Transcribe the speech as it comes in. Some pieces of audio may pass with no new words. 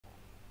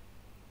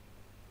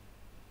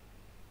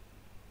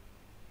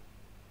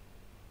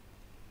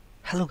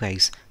Hello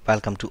guys,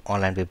 welcome to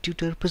Online Web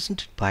Tutor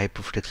presented by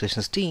Profit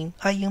Expressions team.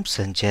 I am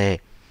Sanjay.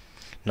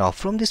 Now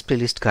from this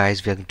playlist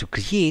guys, we are going to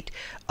create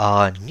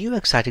a new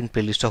exciting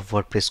playlist of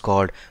WordPress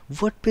called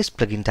WordPress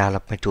Plugin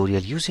Development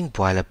Tutorial using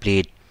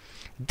Boilerplate.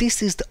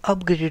 This is the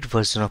upgraded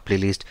version of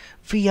playlist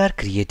we are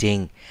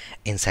creating.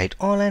 Inside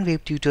Online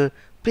Web Tutor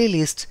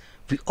playlists,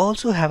 we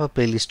also have a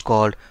playlist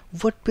called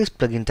WordPress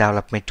Plugin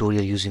Development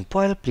Tutorial using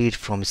Boilerplate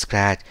from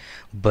scratch,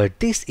 but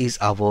this is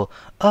our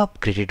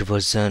upgraded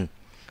version.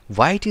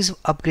 Why it is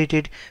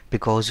upgraded?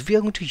 Because we are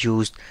going to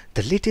use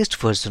the latest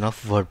version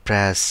of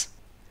WordPress.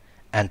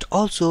 And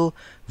also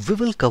we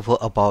will cover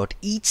about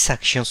each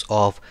sections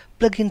of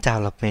plugin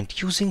development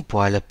using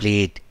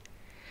Boilerplate.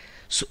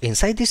 So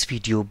inside this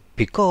video,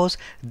 because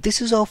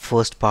this is our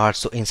first part,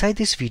 so inside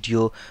this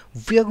video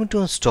we are going to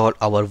install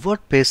our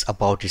WordPress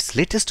about its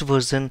latest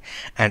version,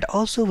 and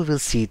also we will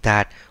see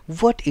that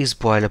what is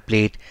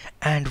Boilerplate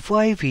and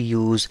why we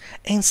use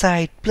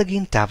inside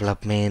plugin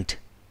development.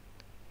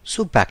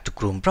 So back to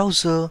Chrome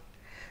browser.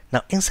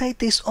 Now inside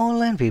this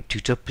Online Web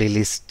Tutor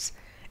playlists,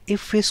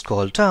 if we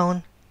scroll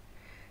down,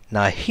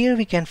 now here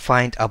we can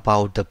find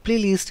about the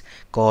playlist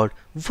called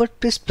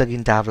WordPress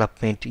Plugin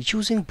Development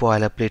using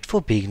Boilerplate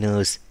for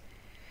Beginners.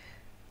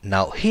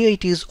 Now here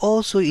it is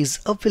also is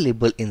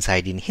available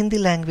inside in Hindi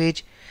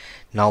language.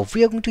 Now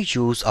we are going to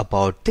use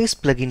about this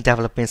plugin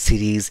development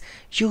series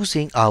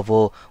using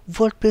our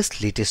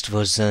WordPress latest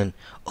version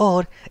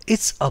or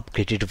its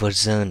upgraded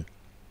version.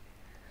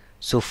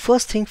 So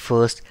first thing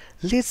first,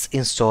 let's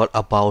install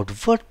about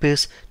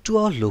WordPress to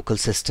our local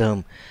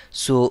system.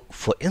 So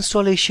for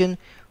installation,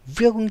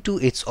 we are going to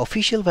its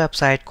official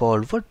website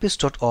called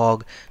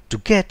wordpress.org to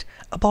get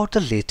about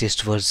the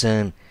latest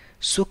version.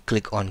 So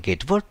click on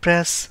Get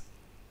WordPress.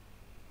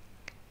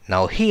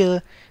 Now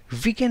here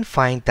we can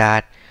find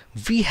that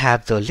we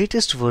have the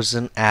latest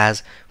version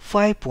as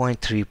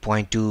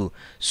 5.3.2.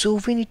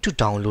 So we need to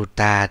download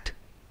that.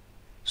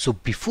 So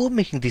before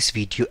making this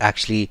video,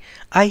 actually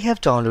I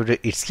have downloaded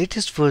its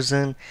latest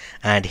version,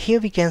 and here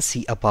we can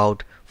see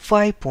about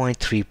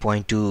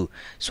 5.3.2.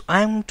 so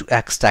I'm going to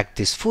extract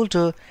this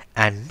folder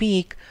and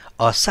make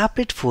a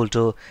separate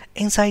folder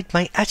inside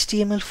my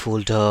HTML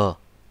folder.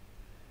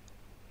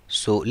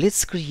 So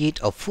let's create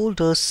a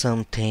folder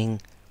something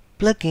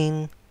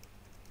plugin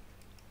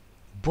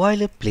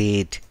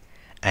boilerplate,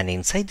 and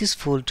inside this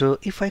folder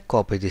if I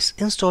copy this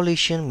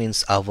installation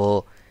means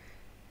our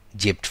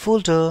zipped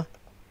folder,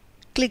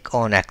 click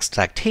on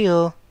extract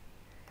here,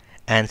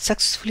 and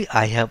successfully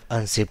I have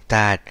unzipped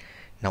that.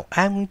 Now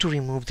I'm going to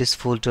remove this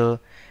folder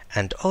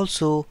and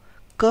also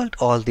cut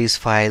all these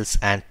files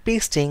and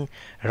pasting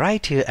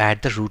right here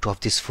at the root of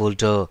this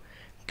folder.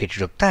 Get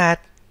rid of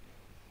that.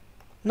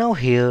 Now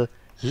here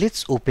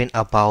let's open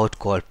about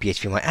called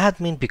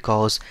phpMyAdmin,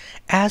 because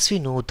as we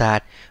know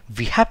that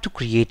we have to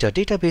create a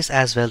database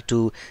as well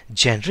to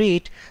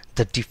generate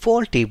the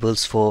default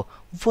tables for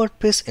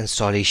WordPress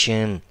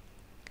installation.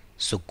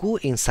 So go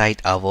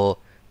inside our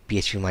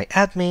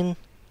phpMyAdmin,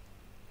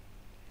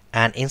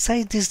 and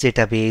inside this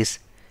database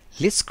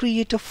let's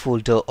create a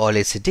folder, or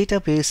let's say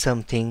database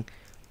something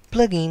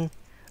plugin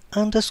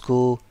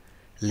underscore,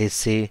 let's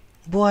say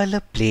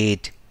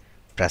boilerplate.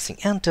 Pressing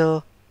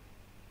enter.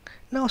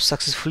 Now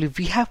successfully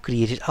we have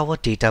created our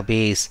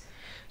database.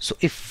 So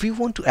if we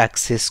want to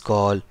access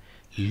call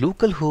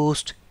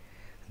localhost,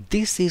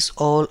 this is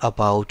all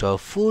about our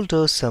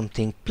folder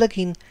something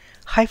plugin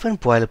hyphen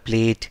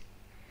boilerplate.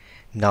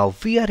 Now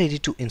we are ready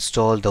to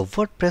install the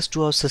WordPress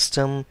to our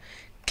system.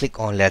 Click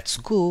on Let's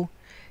Go.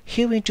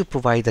 Here we need to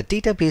provide the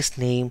database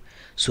name.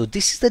 So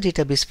this is the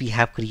database we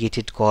have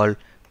created called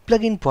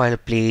plugin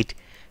boilerplate.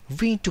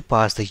 We need to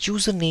pass the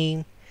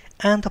username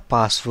and the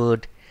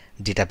password,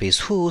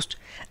 database host,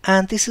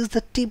 and this is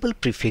the table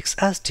prefix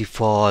as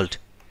default.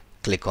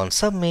 Click on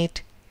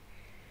Submit.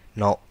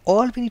 Now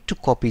all we need to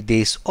copy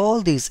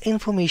all these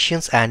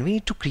informations, and we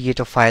need to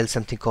create a file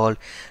something called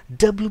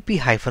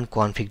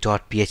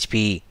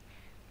wp-config.php.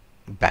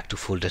 Back to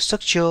folder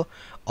structure,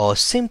 or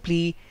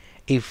simply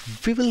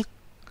if we will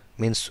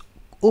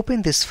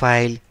open this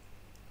file,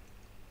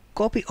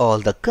 copy all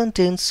the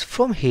contents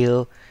from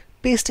here,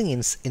 pasting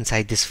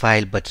inside this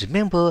file. But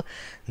remember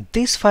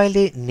this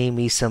file name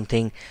is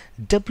something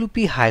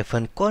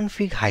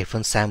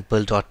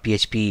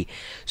wp-config-sample.php,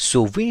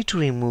 so we need to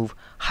remove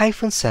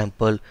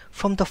 -sample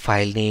from the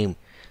file name.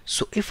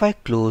 So if I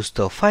close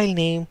the file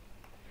name,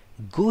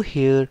 go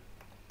here,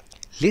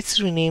 let's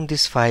rename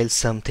this file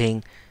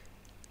something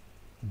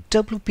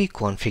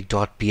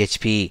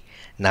wp-config.php.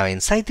 Now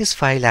inside this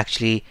file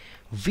actually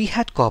we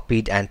had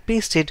copied and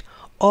pasted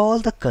all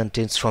the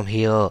contents from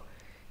here.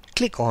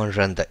 Click on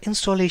Run the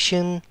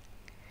installation.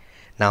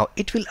 Now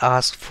it will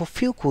ask for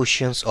few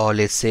questions, or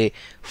let's say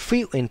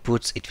few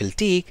inputs it will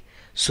take.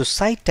 So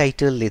site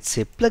title, let's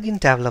say plugin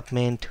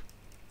development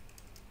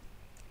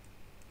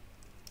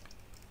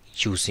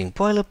using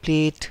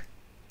boilerplate,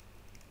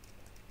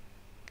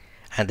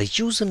 and the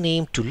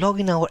username to log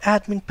in our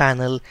admin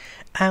panel.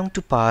 I'm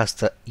to pass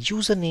the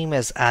username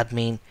as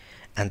admin,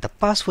 and the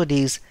password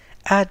is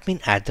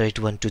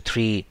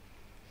admin@123.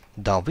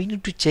 Now we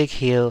need to check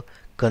here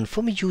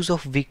confirm use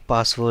of weak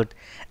password,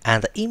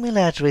 and the email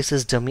address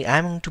is dummy.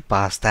 I'm going to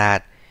pass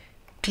that.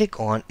 Click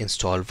on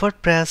install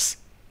WordPress.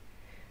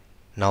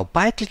 Now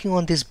by clicking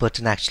on this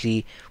button,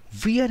 actually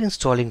we are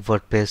installing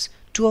WordPress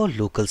to our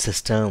local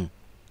system.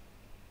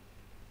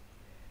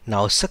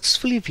 Now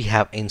successfully we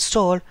have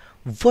installed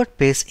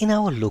WordPress in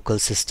our local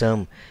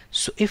system.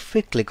 So if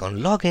we click on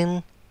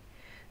login,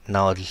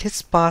 now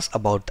let's pass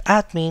about the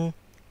admin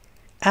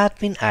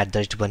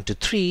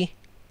 @123.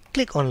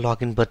 Click on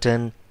login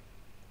button.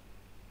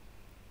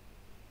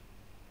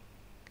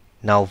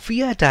 Now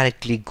we are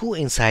directly go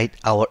inside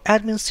our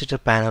administrator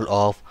panel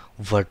of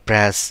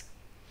WordPress.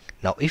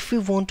 Now if we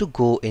want to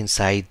go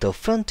inside the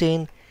front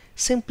end,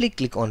 simply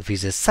click on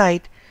visit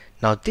site.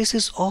 Now this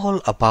is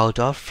all about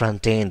our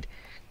front end.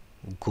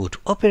 Go to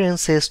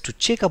appearances to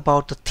check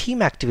about the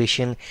theme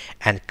activation,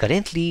 and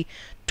currently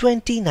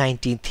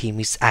 2019 theme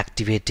is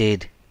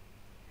activated.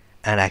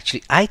 And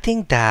actually I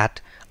think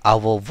that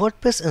our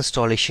WordPress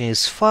installation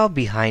is far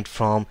behind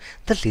from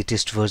the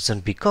latest version,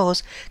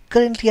 because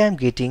currently I am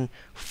getting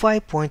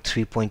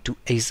 5.3.2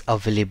 is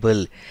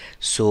available.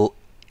 So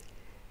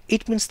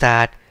it means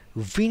that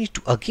we need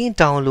to again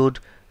download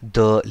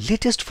the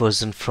latest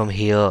version from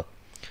here.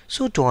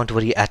 So don't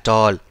worry at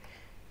all.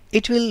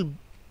 It will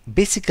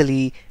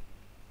basically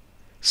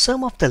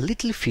some of the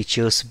little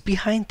features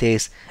behind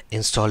this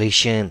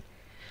installation.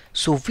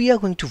 So we are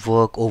going to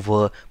work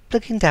over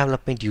plugin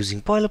development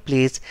using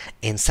boilerplates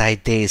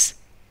inside this.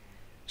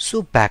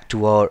 So back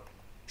to our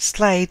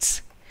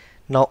slides.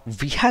 Now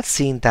we had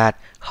seen that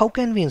how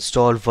can we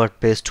install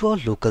WordPress to our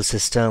local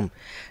system.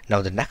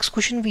 Now the next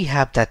question we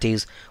have, that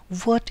is,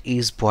 what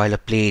is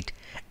boilerplate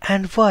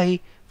and why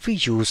we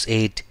use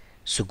it.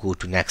 So go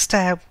to next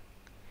tab.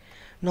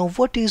 Now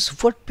what is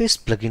WordPress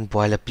plugin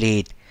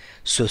boilerplate?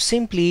 So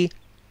simply,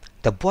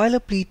 the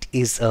boilerplate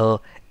is a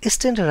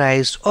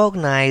standardized,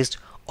 organized,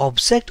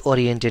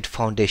 object-oriented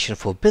foundation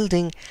for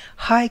building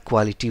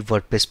high-quality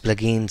WordPress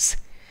plugins.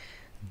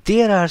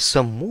 There are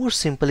some more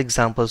simple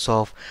examples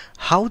of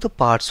how the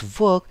parts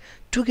work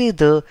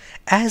together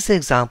as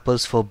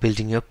examples for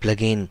building your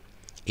plugin.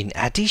 In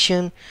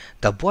addition,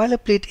 the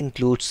boilerplate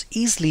includes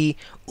easily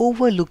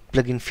overlooked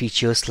plugin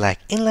features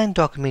like inline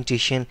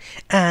documentation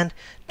and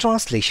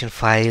translation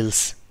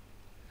files.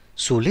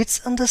 So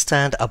let's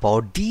understand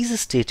about these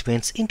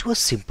statements into a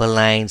simple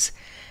lines.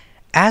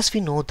 As we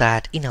know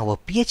that in our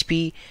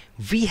PHP,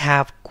 we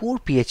have core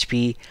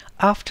PHP,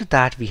 after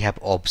that we have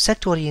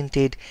object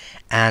oriented,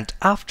 and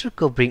after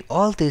covering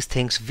all these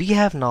things we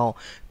have now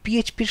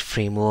PHP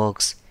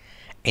frameworks.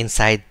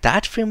 Inside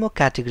that framework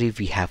category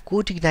we have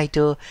Code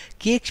Igniter,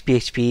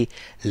 KXPHP,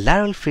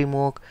 Laravel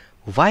framework,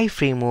 Y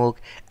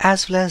framework,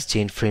 as well as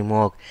Jane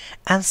framework,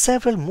 and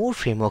several more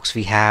frameworks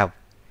we have.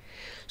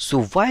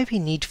 So why we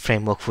need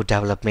framework for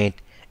development?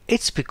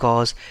 It's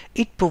because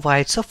it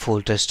provides a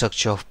folder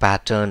structure of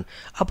pattern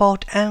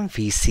about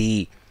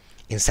MVC.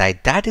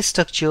 Inside that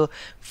structure,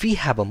 we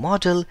have a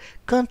model,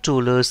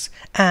 controllers,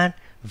 and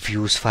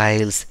views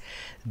files.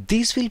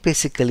 These will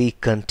basically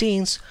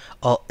contains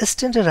a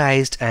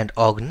standardized and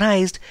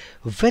organized,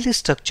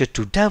 well-structured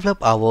to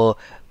develop our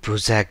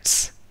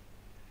projects.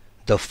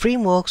 The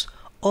frameworks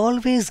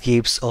always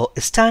gives a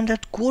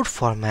standard code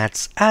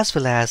formats as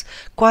well as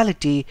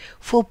quality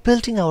for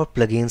building our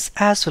plugins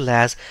as well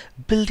as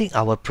building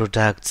our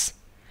products.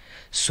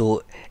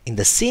 So in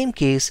the same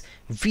case,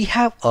 we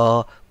have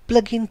a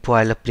plugin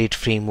boilerplate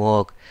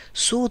framework,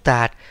 so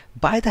that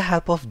by the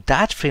help of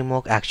that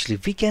framework actually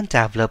we can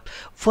develop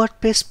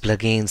WordPress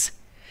plugins.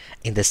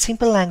 In the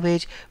simple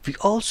language, we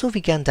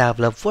can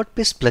develop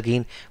WordPress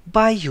plugin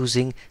by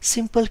using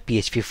simple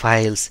PHP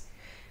files.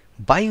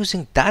 By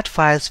using that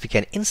files, we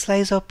can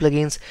initialize our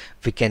plugins,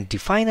 we can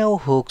define our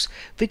hooks,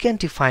 we can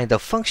define the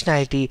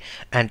functionality,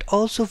 and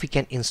also we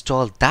can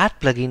install that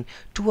plugin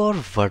to our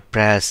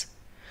WordPress.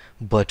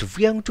 But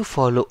we are going to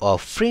follow a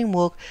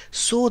framework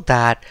so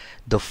that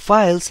the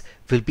files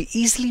will be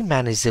easily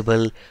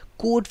manageable,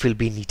 code will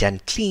be neat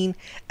and clean,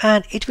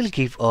 and it will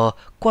give a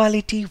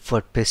quality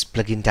WordPress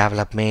plugin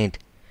development.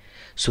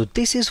 So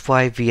this is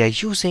why we are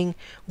using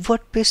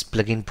WordPress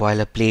plugin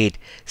boilerplate.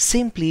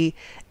 Simply,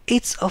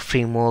 it's a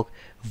framework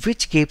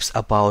which gives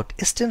about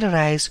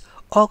standardized,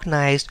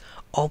 organized,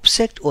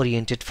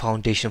 object-oriented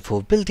foundation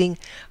for building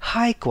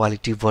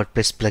high-quality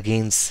WordPress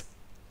plugins.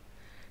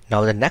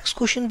 Now the next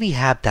question we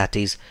have, that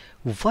is,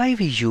 why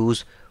we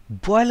use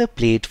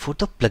boilerplate for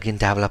the plugin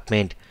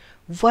development?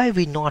 Why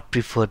we not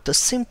prefer the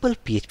simple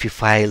PHP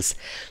files?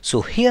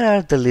 So here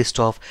are the list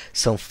of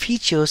some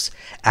features.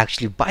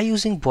 Actually, by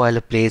using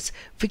boilerplates,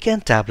 we can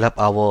develop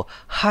our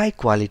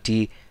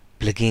high-quality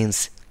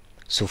plugins.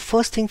 So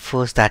first thing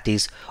first, that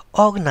is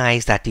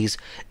organized, that is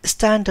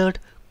standard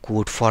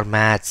code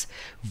formats.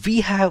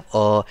 We have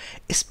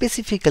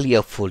specifically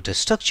a folder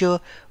structure.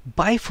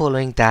 By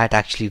following that,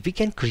 actually we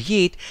can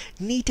create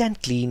neat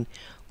and clean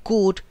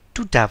code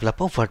to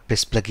develop a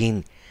WordPress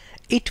plugin.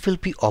 It will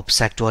be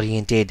object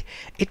oriented.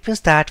 It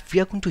means that we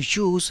are going to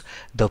use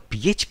the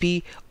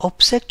PHP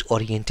object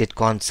oriented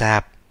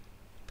concept.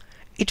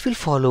 It will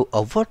follow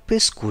a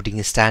WordPress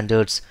coding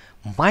standards.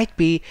 Might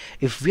be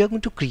if we are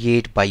going to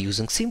create by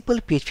using simple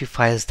PHP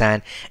files,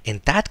 then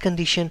in that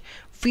condition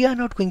we are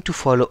not going to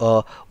follow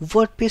a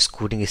WordPress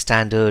coding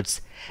standards.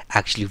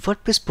 Actually,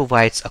 WordPress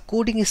provides a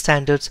coding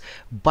standards.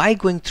 By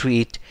going through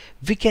it,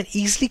 we can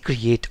easily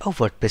create a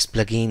WordPress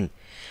plugin.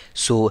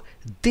 So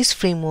this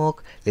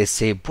framework, let's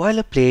say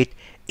Boilerplate,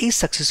 is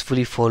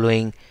successfully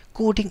following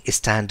coding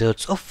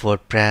standards of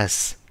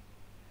WordPress.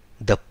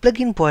 The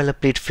plugin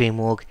Boilerplate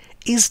framework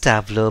is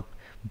developed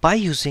by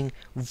using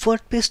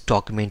WordPress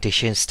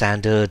documentation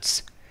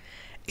standards.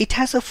 It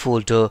has a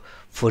folder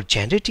for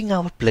generating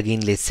our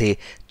plugin, let's say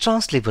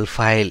translable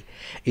file.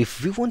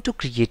 If we want to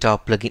create our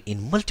plugin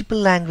in multiple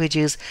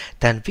languages,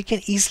 then we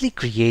can easily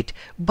create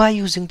by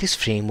using this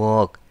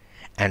framework.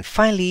 And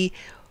finally,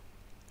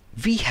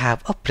 we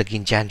have a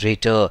plugin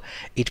generator.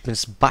 It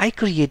means by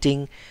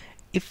creating,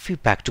 if we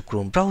back to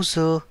Chrome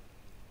browser,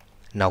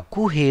 now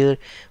go here,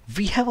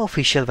 we have an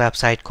official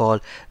website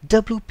called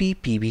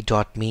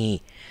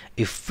wppb.me.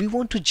 If we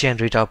want to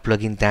generate our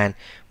plugin, then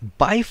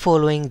by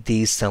following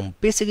these some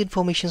basic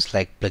informations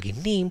like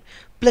plugin name,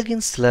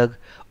 plugin slug,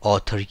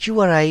 author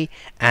URI,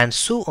 and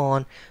so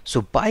on.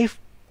 So by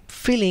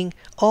filling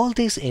all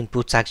these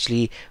inputs,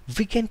 actually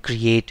we can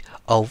create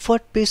a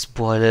WordPress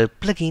boiler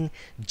plugin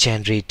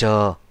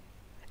generator.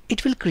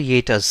 It will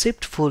create a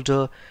zipped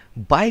folder.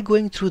 By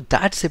going through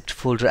that zipped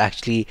folder,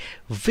 actually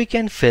we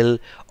can fill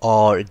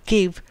or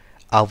give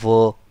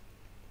our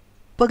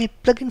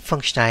plugin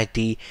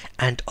functionality,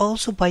 and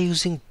also by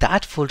using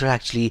that folder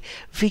actually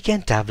we can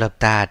develop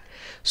that.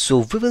 So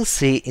we will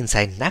see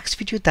inside next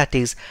video, that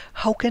is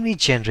how can we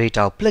generate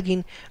our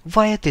plugin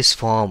via this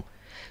form.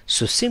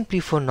 So simply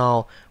for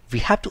now, we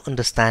have to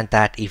understand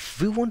that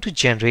if we want to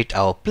generate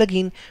our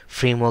plugin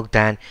framework,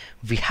 then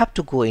we have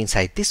to go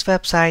inside this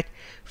website,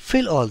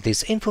 fill all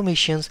these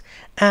informations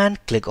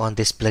and click on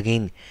this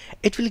plugin.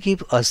 It will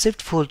give a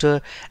zipped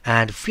folder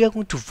and we are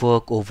going to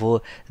work over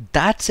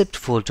that zipped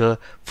folder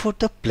for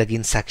the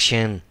plugin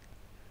section.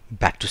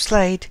 Back to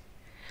slide.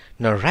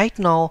 Now right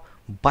now,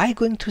 by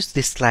going through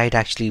this slide,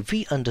 actually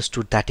we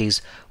understood that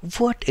is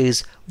what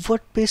is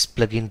WordPress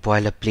plugin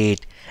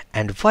boilerplate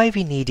and why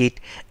we need it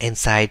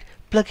inside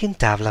plugin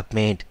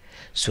development.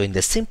 So in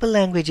the simple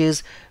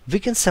languages, we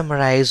can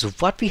summarize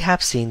what we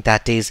have seen,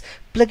 that is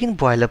plugin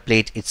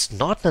boilerplate. It's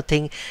not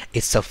nothing,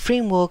 it's a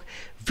framework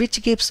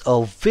which gives a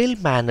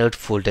well-mannered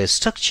folder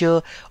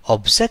structure,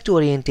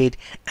 object-oriented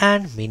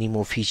and many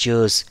more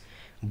features.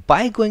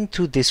 By going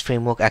through this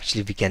framework,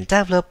 actually we can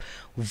develop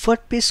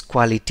WordPress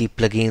quality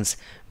plugins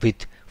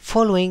with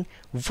following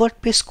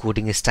WordPress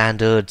coding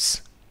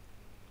standards.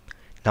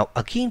 Now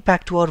again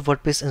back to our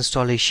WordPress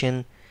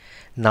installation.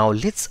 Now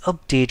let's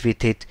update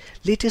with it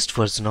latest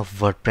version of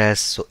WordPress.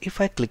 So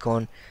if I click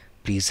on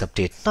please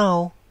update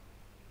now.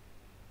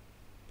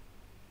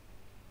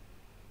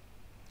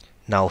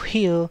 Now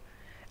here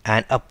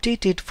an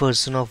updated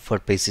version of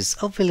WordPress is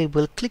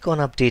available. Click on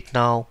update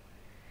now.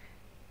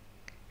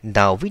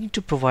 Now we need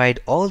to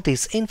provide all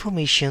this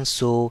information.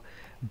 So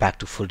back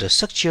to folder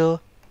structure,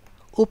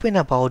 open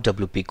about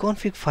WP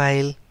config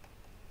file.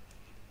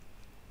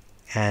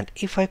 And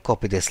if I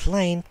copy this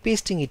line,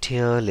 pasting it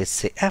here, let's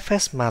say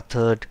fs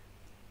method,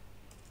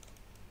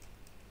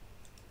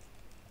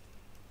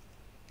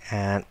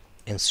 and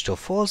instead of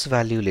false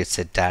value, let's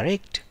say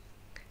direct.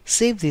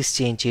 Save these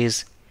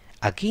changes.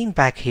 Again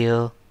back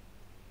here,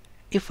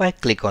 if I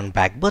click on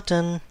back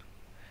button,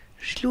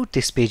 reload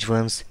this page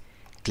once,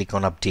 click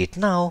on update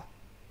now,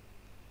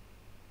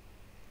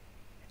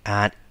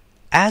 and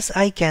as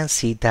I can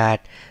see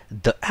that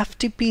the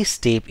FTP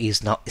step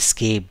is now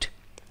escaped.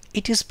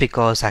 It is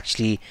because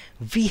actually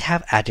we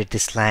have added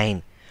this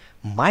line.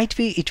 Might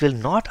be it will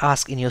not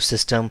ask in your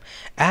system,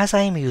 as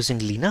I am using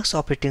Linux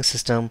operating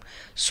system,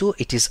 so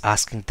it is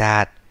asking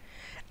that.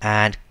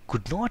 And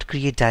could not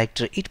create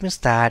directory, it means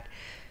that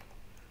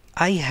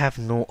I have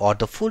no, or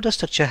the folder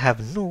structure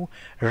have no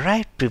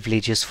right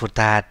privileges for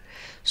that.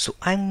 So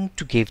I'm going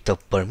to give the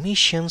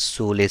permissions.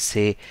 So let's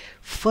say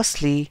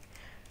firstly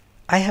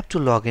I have to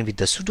log in with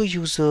the sudo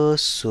user,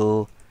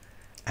 so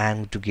I'm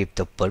going to give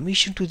the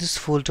permission to this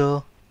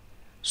folder.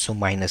 So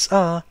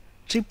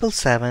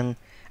 -r777,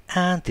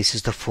 and this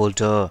is the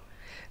folder.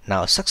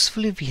 Now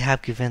successfully we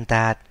have given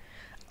that.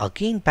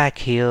 Again back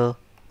here,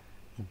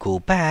 go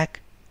back,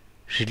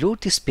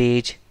 reload this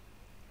page,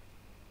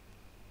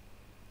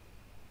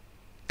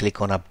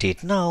 click on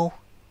update now.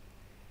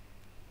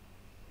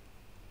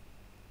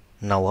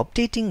 Now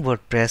updating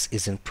WordPress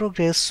is in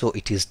progress, so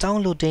it is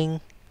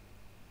downloading.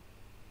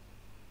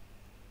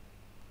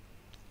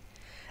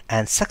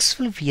 And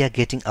successfully we are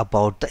getting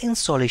about the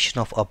installation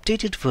of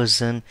updated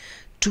version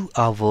to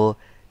our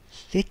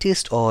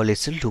latest, or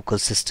let's say local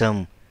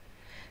system.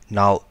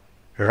 Now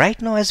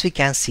right now, as we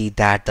can see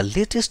that the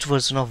latest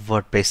version of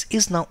WordPress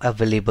is now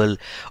available,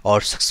 or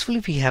successfully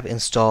we have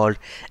installed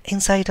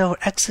inside our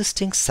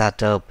existing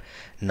setup.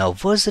 Now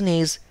version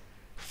is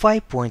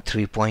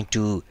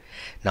 5.3.2.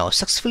 Now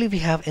successfully we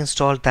have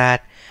installed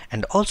that,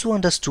 and also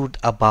understood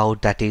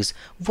about that is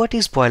what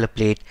is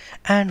boilerplate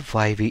and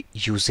why we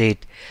use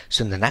it.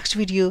 So in the next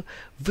video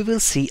we will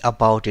see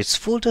about its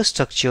folder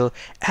structure,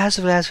 as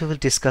well as we will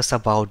discuss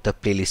about the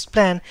playlist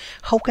plan.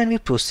 How can we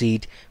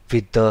proceed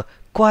with the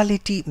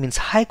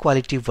high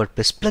quality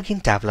WordPress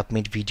plugin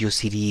development video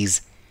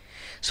series.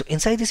 So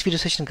inside this video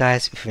session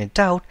guys, if you have any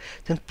doubt,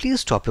 then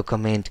please drop your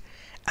comment.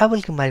 I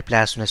will give my reply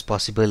as soon as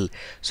possible.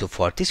 So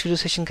for this video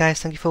session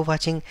guys, thank you for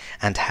watching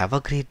and have a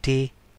great day.